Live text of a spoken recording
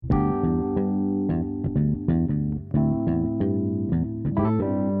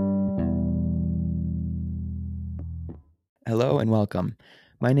and welcome.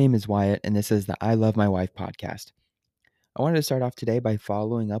 My name is Wyatt, and this is the I Love My Wife podcast. I wanted to start off today by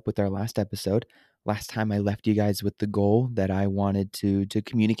following up with our last episode. Last time I left you guys with the goal that I wanted to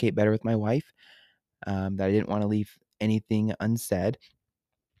communicate better with my wife, that I didn't want to leave anything unsaid,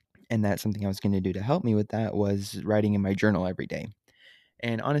 and that something I was going to do to help me with that was writing in my journal every day.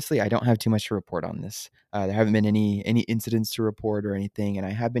 And honestly, I don't have too much to report on this. There haven't been any incidents to report or anything, and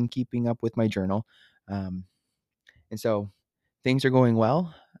I have been keeping up with my journal. Um, and so things are going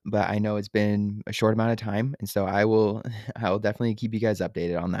well, but I know it's been a short amount of time, and so I will I will definitely keep you guys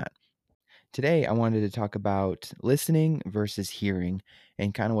updated on that. Today, I wanted to talk about listening versus hearing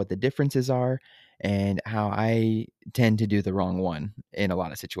and kind of what the differences are and how I tend to do the wrong one in a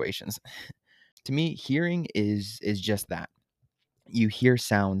lot of situations. To me, hearing is just that. You hear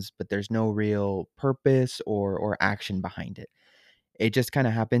sounds, but there's no real purpose or action behind it. It just kind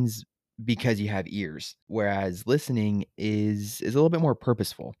of happens because you have ears, whereas listening is a little bit more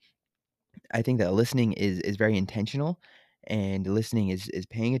purposeful. I think that listening is very intentional, and listening is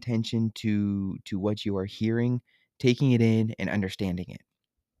paying attention to what you are hearing, taking it in, and understanding it.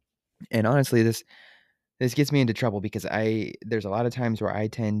 And honestly, this gets me into trouble because I there's a lot of times where I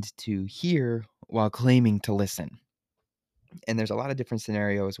tend to hear while claiming to listen. And there's a lot of different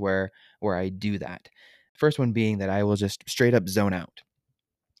scenarios where I do that. First one being that I will just straight up zone out.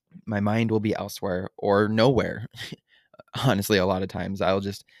 My mind will be elsewhere or nowhere. Honestly, a lot of times I'll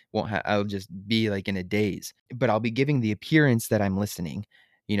just be like in a daze, but I'll be giving the appearance that I'm listening,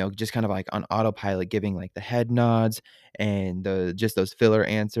 just kind of like on autopilot, giving like the head nods and the just those filler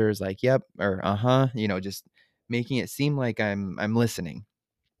answers like yep or uh-huh, just making it seem like I'm listening,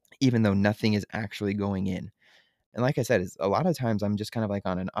 even though nothing is actually going in. And like I said, it's a lot of times I'm just kind of like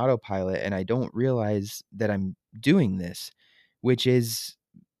on an autopilot and I don't realize that I'm doing this, which is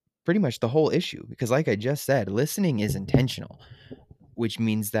pretty much the whole issue. Because, like I just said, listening is intentional, which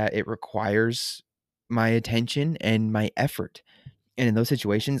means that it requires my attention and my effort. And in those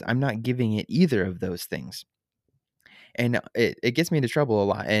situations, I'm not giving it either of those things. And it gets me into trouble a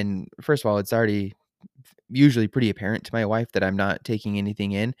lot. And first of all, it's already usually pretty apparent to my wife that I'm not taking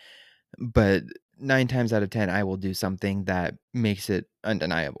anything in. But 9 times out of 10, I will do something that makes it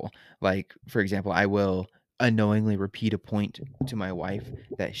undeniable. Like, for example, I will unknowingly repeat a point to my wife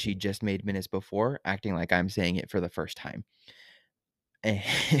that she just made minutes before, acting like I'm saying it for the first time. Eh,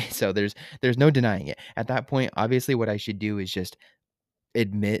 so there's no denying it. At that point, obviously, what I should do is just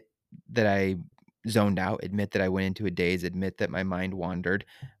admit that I zoned out, admit that I went into a daze, admit that my mind wandered,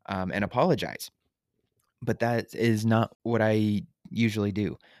 and apologize. But that is not what I usually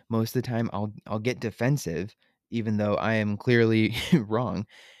do. Most of the time, I'll get defensive, even though I am clearly wrong.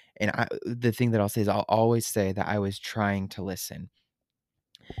 And the thing that I'll say is I'll always say that I was trying to listen,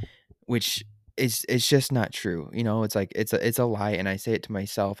 which is it's just not true. It's like it's a lie, and I say it to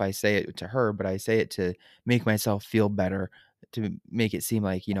myself. I say it to her, but I say it to make myself feel better, to make it seem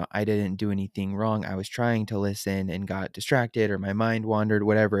like, I didn't do anything wrong. I was trying to listen and got distracted or my mind wandered,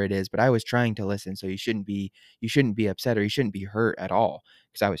 whatever it is, but I was trying to listen. So you shouldn't be upset or you shouldn't be hurt at all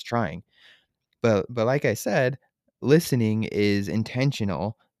because I was trying. But like I said, listening is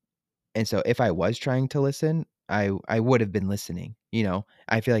intentional, and so if I was trying to listen, I would have been listening.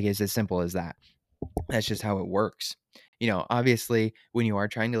 I feel like it's as simple as that. That's just how it works. Obviously, when you are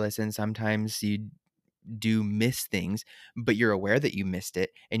trying to listen, sometimes you do miss things, but you're aware that you missed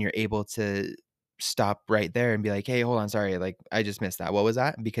it and you're able to stop right there and be like, "Hey, hold on, sorry, like I just missed that. What was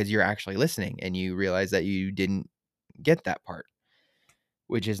that?" Because you're actually listening and you realize that you didn't get that part,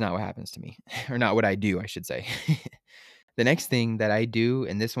 which is not what happens to me or not what I do, I should say. The next thing that I do,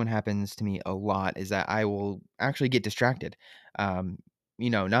 and this one happens to me a lot, is that I will actually get distracted. Um,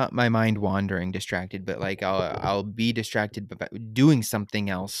 not my mind wandering distracted, but like I'll be distracted by doing something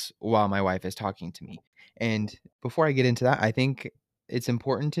else while my wife is talking to me. And before I get into that, I think it's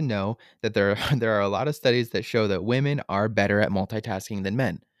important to know that there are a lot of studies that show that women are better at multitasking than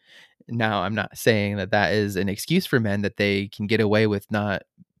men. Now, I'm not saying that that is an excuse for men that they can get away with not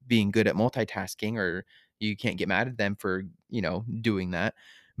being good at multitasking, or you can't get mad at them for, doing that.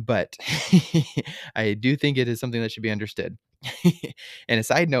 But I do think it is something that should be understood. And a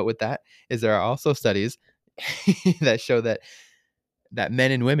side note with that is there are also studies that show that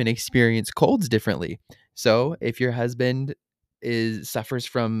men and women experience colds differently. So if your husband is suffers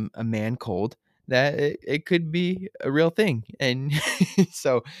from a man cold, that it could be a real thing. And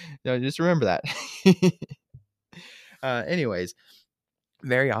so just remember that. Anyways,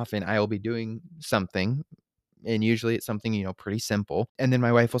 very often I will be doing something, and usually it's something, pretty simple. And then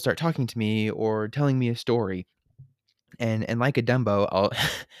my wife will start talking to me or telling me a story. And like a Dumbo, I'll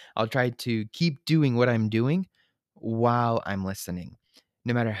I'll try to keep doing what I'm doing while I'm listening.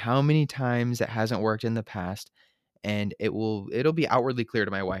 No matter how many times it hasn't worked in the past, and it'll be outwardly clear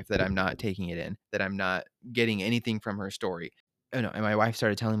to my wife that I'm not taking it in, that I'm not getting anything from her story. Oh, no, and my wife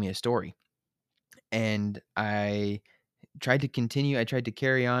started telling me a story, and I tried to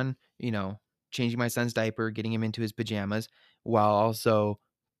carry on, changing my son's diaper, getting him into his pajamas, while also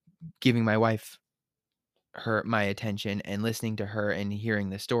giving my wife my attention and listening to her and hearing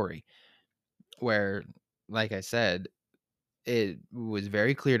the story. Where, like I said, it was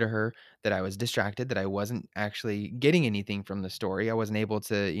very clear to her that I was distracted, that I wasn't actually getting anything from the story. I wasn't able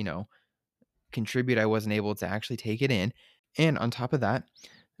to, contribute. I wasn't able to actually take it in. And on top of that,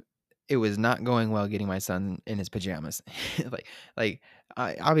 it was not going well getting my son in his pajamas. Like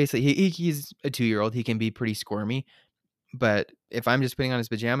obviously, he's a 2-year-old, he can be pretty squirmy, but if I'm just putting on his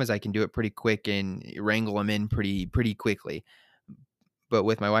pajamas, I can do it pretty quick and wrangle him in pretty quickly. But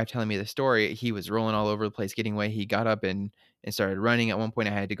with my wife telling me the story, he was rolling all over the place, getting away. He got up and started running. At one point,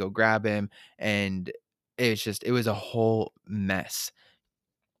 I had to go grab him, and it was a whole mess,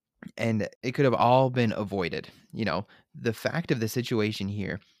 and it could have all been avoided. The fact of the situation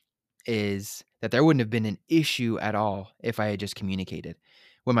here is that there wouldn't have been an issue at all if I had just communicated.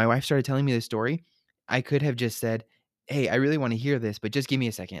 When my wife started telling me the story, I could have just said, "Hey, I really wanna hear this, but just give me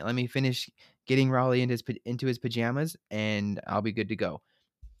a second. Let me finish getting Raleigh into his pajamas, and I'll be good to go."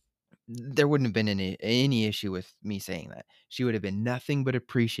 There wouldn't have been any issue with me saying that. She would have been nothing but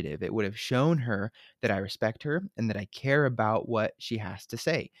appreciative. It would have shown her that I respect her and that I care about what she has to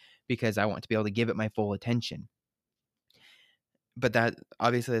say, because I want to be able to give it my full attention. But that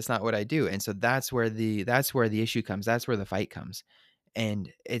obviously, that's not what I do, and so that's where the issue comes, that's where the fight comes,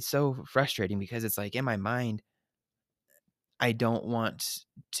 and it's so frustrating because it's like, in my mind, I don't want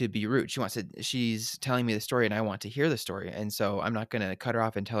to be rude. She's telling me the story, and I want to hear the story, and so I'm not gonna cut her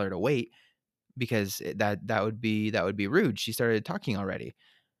off and tell her to wait, because that would be rude. She started talking already,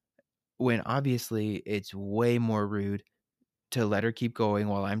 when obviously it's way more rude to let her keep going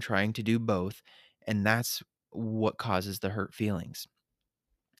while I'm trying to do both, and that's what causes the hurt feelings.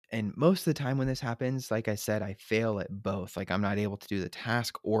 And most of the time when this happens, like I said, I fail at both. Like, I'm not able to do the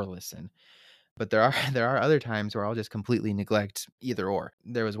task or listen. But there are there are other times where I'll just completely neglect either or.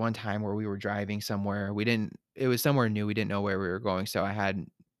 There was one time where we were driving somewhere. We didn't It was somewhere new. We didn't know where we were going. So I had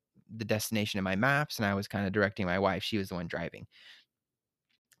the destination in my maps, and I was kind of directing my wife. She was the one driving.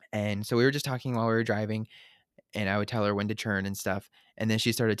 And so we were just talking while we were driving, and I would tell her when to turn and stuff. And then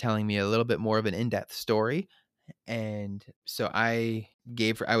she started telling me a little bit more of an in-depth story. And so I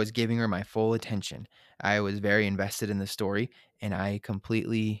was giving her my full attention. I was very invested in the story, and I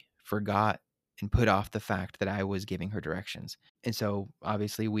completely forgot and put off the fact that I was giving her directions. And so,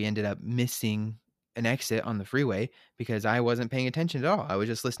 obviously, we ended up missing an exit on the freeway because I wasn't paying attention at all. I was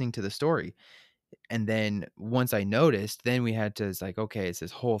just listening to the story. And then once I noticed, then we had to it's like, okay, it's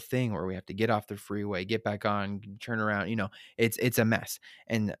this whole thing where we have to get off the freeway, get back on, turn around, it's a mess.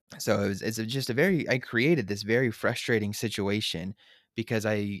 And so it's just I created this very frustrating situation because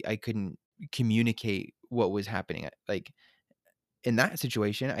I couldn't communicate what was happening. Like, in that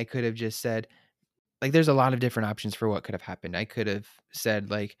situation, I could have just said, like, there's a lot of different options for what could have happened. I could have said,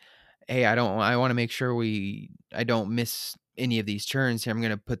 like, "Hey, I wanna make sure I don't miss any of these turns here. I'm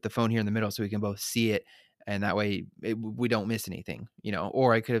gonna put the phone here in the middle so we can both see it, and that way we don't miss anything," you know?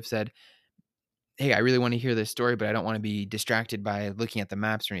 Or I could have said, "Hey, I really wanna hear this story, but I don't wanna be distracted by looking at the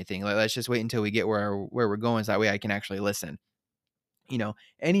maps or anything. Let's just wait until we get where we're going so that way I can actually listen."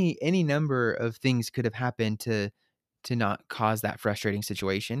 Any number of things could have happened to not cause that frustrating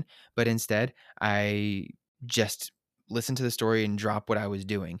situation, but instead, I just listened to the story and drop what I was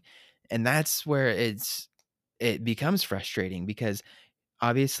doing. And that's where it becomes frustrating because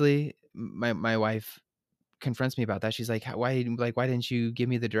obviously my wife confronts me about that. She's like, why didn't you give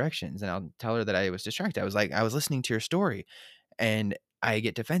me the directions?" And I'll tell her that I was distracted. I was like, "I was listening to your story." And I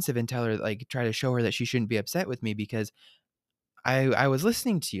get defensive and tell her, like, try to show her that she shouldn't be upset with me because I was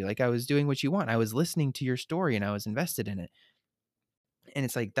listening to you, like, I was doing what you want. I was listening to your story, and I was invested in it. And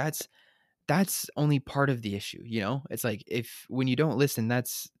it's like, that's only part of the issue, you know? It's like, if when you don't listen,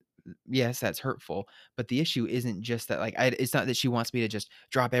 yes, that's hurtful, but the issue isn't just that, like, it's not that she wants me to just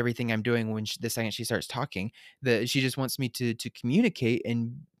drop everything I'm doing the second she starts talking. She just wants me to communicate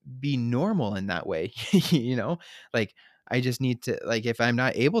and be normal in that way, you know? Like, I just need to, like, if I'm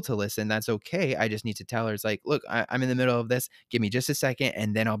not able to listen, that's okay. I just need to tell her, it's like, "Look, I'm in the middle of this. Give me just a second,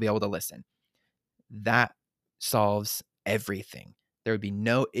 and then I'll be able to listen." That solves everything. There would be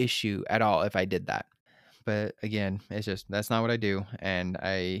no issue at all if I did that. But again, it's just that's not what I do, and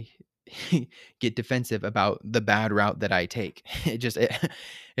get defensive about the bad route that I take.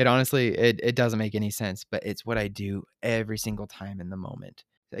 It honestly it doesn't make any sense, but it's what I do every single time in the moment.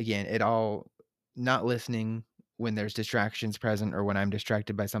 Again, it all not listening when there's distractions present or when I'm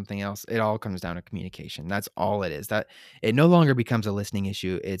distracted by something else, it all comes down to communication. That's all it is. That it no longer becomes a listening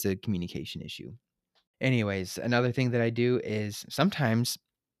issue, it's a communication issue. Anyways, another thing that I do is sometimes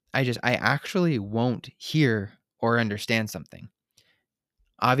I actually won't hear or understand something.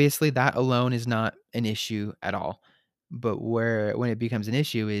 Obviously, that alone is not an issue at all. But where when it becomes an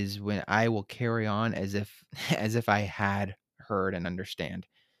issue is when I will carry on as if as if I had heard and understand.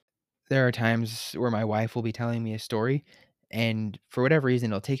 There are times where my wife will be telling me a story, and for whatever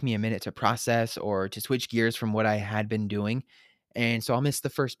reason, it'll take me a minute to process or to switch gears from what I had been doing. And so I'll miss the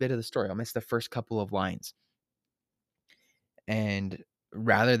first bit of the story. I'll miss the first couple of lines. And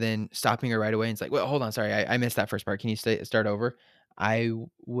rather than stopping her right away and it's like, well, hold on, sorry, I missed that first part. Can you start over? I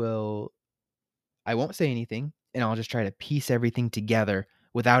will I won't say anything, and I'll just try to piece everything together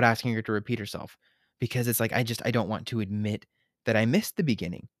without asking her to repeat herself, because it's like I don't want to admit that I missed the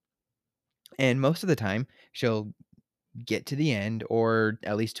beginning. And most of the time, she'll get to the end or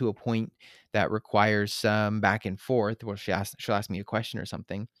at least to a point that requires some back and forth where she'll ask me a question or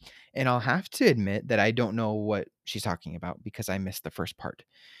something, and I'll have to admit that I don't know what she's talking about because I missed the first part.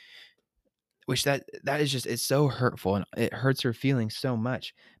 Which that is just it's so hurtful, and it hurts her feelings so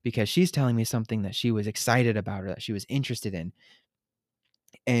much because she's telling me something that she was excited about or that she was interested in,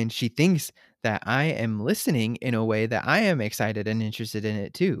 and she thinks that I am listening in a way that I am excited and interested in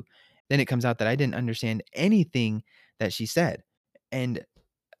it too. Then it comes out that I didn't understand anything that she said, and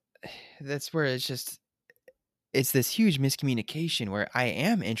that's where it's this huge miscommunication where I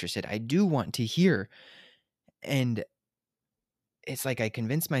am interested, I do want to hear, and it's like I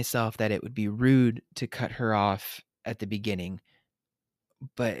convinced myself that it would be rude to cut her off at the beginning.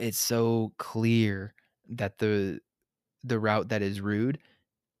 But it's so clear that the route that is rude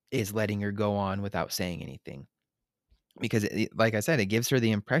is letting her go on without saying anything. Because like I said, it gives her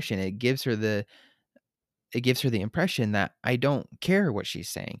the impression that I don't care what she's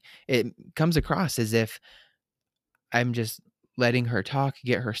saying. It comes across as if I'm just letting her talk,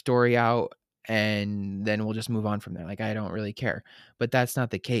 get her story out, and then we'll just move on from there. Like I don't really care. But that's not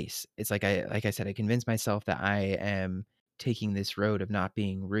the case. It's like I said, I convinced myself that I am taking this road of not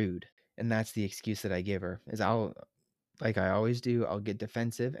being rude. And that's the excuse that I give her, is I'll like I always do, I'll get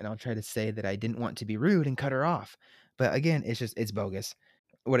defensive and I'll try to say that I didn't want to be rude and cut her off. But again, it's bogus.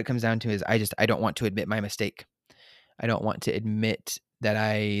 What it comes down to is I don't want to admit my mistake. I don't want to admit that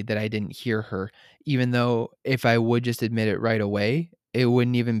I didn't hear her, even though if I would just admit it right away, it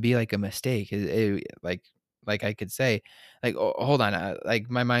wouldn't even be like a mistake. Like I could say, like, "Oh, hold on," like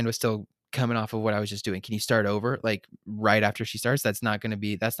my mind was still coming off of what I was just doing. Can you start over? Like right after she starts, that's not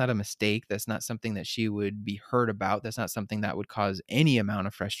a mistake. That's not something that she would be hurt about. That's not something that would cause any amount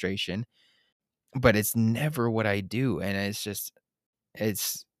of frustration. But it's never what I do, and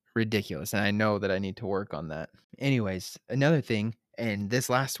it's ridiculous, and I know that I need to work on that. Anyways, another thing, and this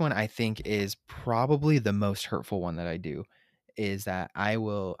last one I think is probably the most hurtful one that I do, is that I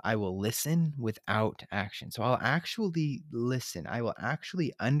will listen without action. So I'll actually listen. I will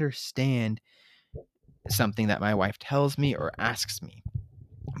actually understand something that my wife tells me or asks me,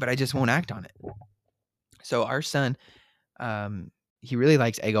 but I just won't act on it. So our son, he really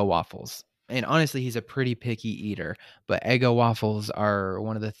likes Eggo waffles. And honestly, he's a pretty picky eater, but Eggo waffles are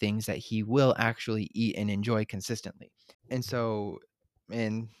one of the things that he will actually eat and enjoy consistently. And so,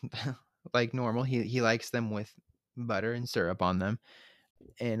 and like normal, he likes them with butter and syrup on them.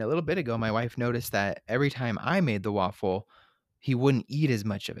 And a little bit ago, my wife noticed that every time I made the waffle, he wouldn't eat as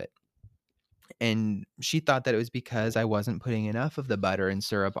much of it. And she thought that it was because I wasn't putting enough of the butter and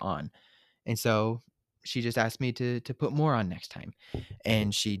syrup on. And so she just asked me to put more on next time.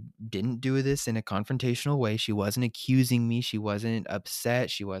 And she didn't do this in a confrontational way. She wasn't accusing me. She wasn't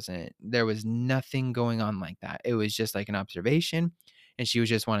upset. There was nothing going on like that. It was just like an observation. And she was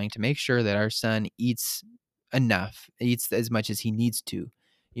just wanting to make sure that our son eats enough, eats as much as he needs to,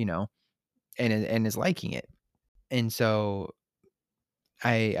 you know, and is liking it. And so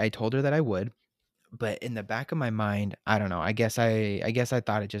I told her that I would. But in the back of my mind, I don't know, I guess I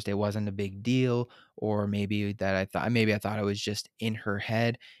thought it wasn't a big deal, or maybe I thought I was just in her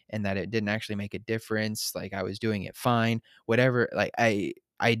head and that it didn't actually make a difference, like, I was doing it fine, whatever, like, I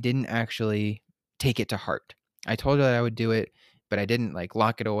didn't actually take it to heart. I told her that I would do it, but I didn't, like,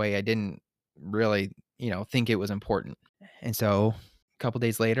 lock it away, I didn't really, think it was important. And so, a couple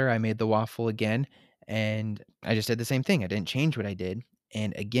days later, I made the waffle again, and I just did the same thing, I didn't change what I did,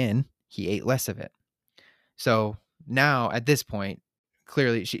 and again, he ate less of it. So now at this point,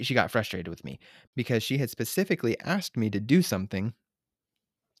 clearly she got frustrated with me because she had specifically asked me to do something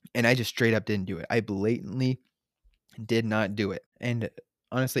and I just straight up didn't do it. I blatantly did not do it. And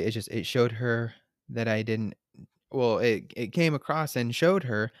honestly, it showed her that I didn't well, it came across and showed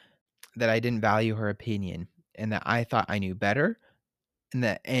her that I didn't value her opinion and that I thought I knew better.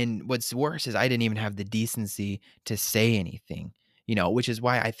 And what's worse is I didn't even have the decency to say anything, which is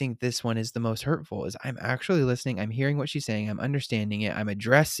why I think this one is the most hurtful is I'm actually listening, I'm hearing what she's saying, I'm understanding it, I'm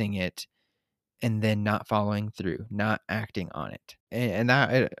addressing it, and then not following through, not acting on it. And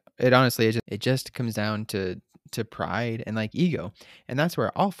that it honestly it just comes down to pride and like ego. And that's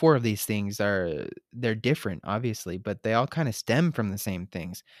where all four of these things they're different obviously, but they all kind of stem from the same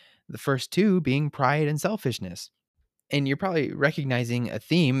things. The first two being pride and selfishness. And you're probably recognizing a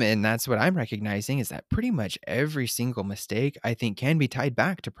theme, and that's what I'm recognizing is that pretty much every single mistake I think can be tied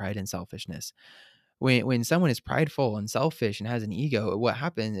back to pride and selfishness. When someone is prideful and selfish and has an ego, what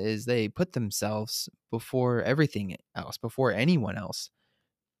happens is they put themselves before everything else, before anyone else.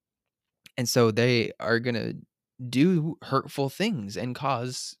 And so they are going to do hurtful things and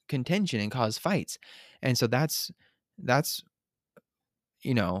cause contention and cause fights. And so that's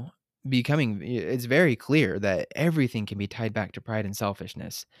you know, it's very clear that everything can be tied back to pride and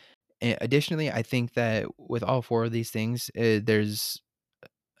selfishness. Additionally, I think that with all four of these things, there's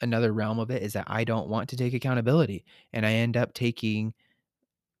another realm of it is that I don't want to take accountability and I end up taking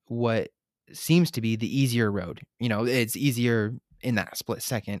what seems to be the easier road. It's easier in that split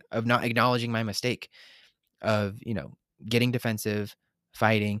second of not acknowledging my mistake, of, getting defensive,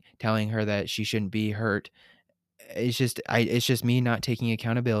 fighting, telling her that she shouldn't be hurt. It's just me not taking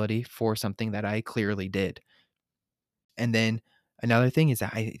accountability for something that I clearly did. And then another thing is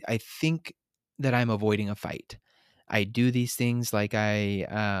that I think that I'm avoiding a fight. I do these things like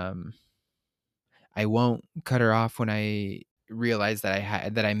I won't cut her off when I realize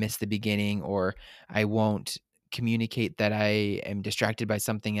that I missed the beginning, or I won't communicate that I am distracted by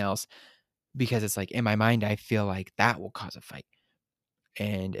something else because it's like in my mind I feel like that will cause a fight.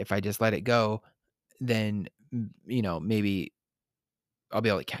 And if I just let it go, then maybe I'll be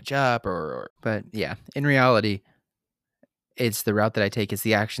able to catch up but yeah, in reality, it's the route that I take, it's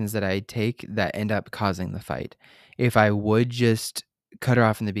the actions that I take that end up causing the fight. If I would just cut her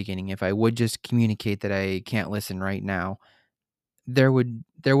off in the beginning, if I would just communicate that I can't listen right now, there'd be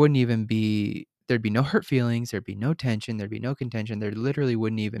no hurt feelings, there'd be no tension, there'd be no contention, there literally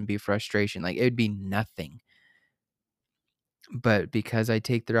wouldn't even be frustration, like, it'd be nothing. But because I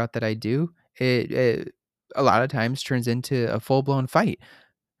take the route that I do, it a lot of times turns into a full-blown fight.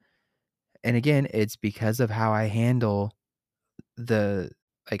 And again, it's because of how I handle the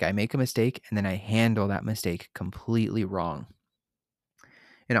like, I make a mistake, and then I handle that mistake completely wrong.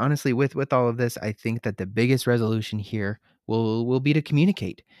 And honestly, with all of this, I think that the biggest resolution here will be to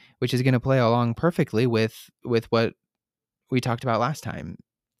communicate, which is gonna play along perfectly with what we talked about last time.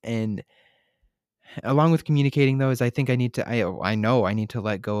 And along with communicating, though, is I think I know I need to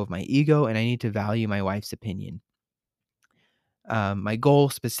let go of my ego, and I need to value my wife's opinion. My goal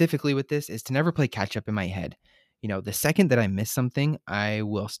specifically with this is to never play catch up in my head. The second that I miss something, I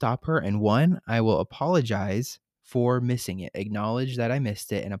will stop her. And one, I will apologize for missing it, acknowledge that I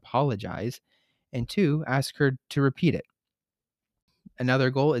missed it and apologize. And two, ask her to repeat it. Another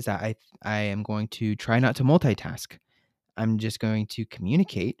goal is that I am going to try not to multitask. I'm just going to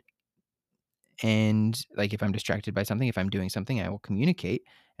communicate. And like if I'm distracted by something, if I'm doing something, I will communicate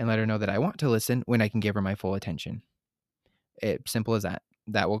and let her know that I want to listen when I can give her my full attention. Simple as that.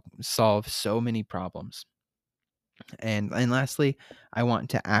 That will solve so many problems. And lastly, I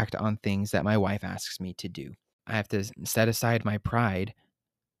want to act on things that my wife asks me to do. I have to set aside my pride,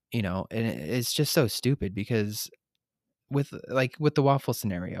 and it's just so stupid because with the waffle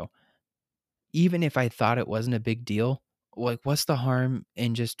scenario, even if I thought it wasn't a big deal, like what's the harm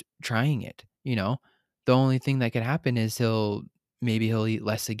in just trying it, The only thing that could happen is he'll eat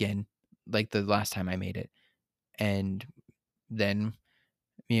less again, like the last time I made it. And then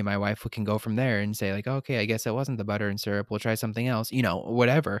me and my wife, we can go from there and say like, "Okay, I guess it wasn't the butter and syrup. We'll try something else,"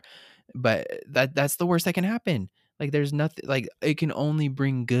 whatever. But that's the worst that can happen. Like there's nothing like it can only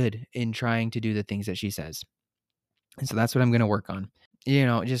bring good in trying to do the things that she says. And so that's what I'm going to work on.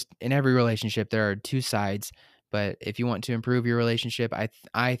 Just in every relationship there are two sides, but if you want to improve your relationship,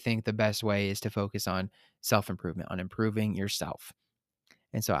 I think the best way is to focus on self-improvement, on improving yourself.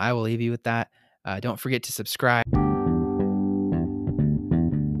 And so I will leave you with that. Don't forget to subscribe.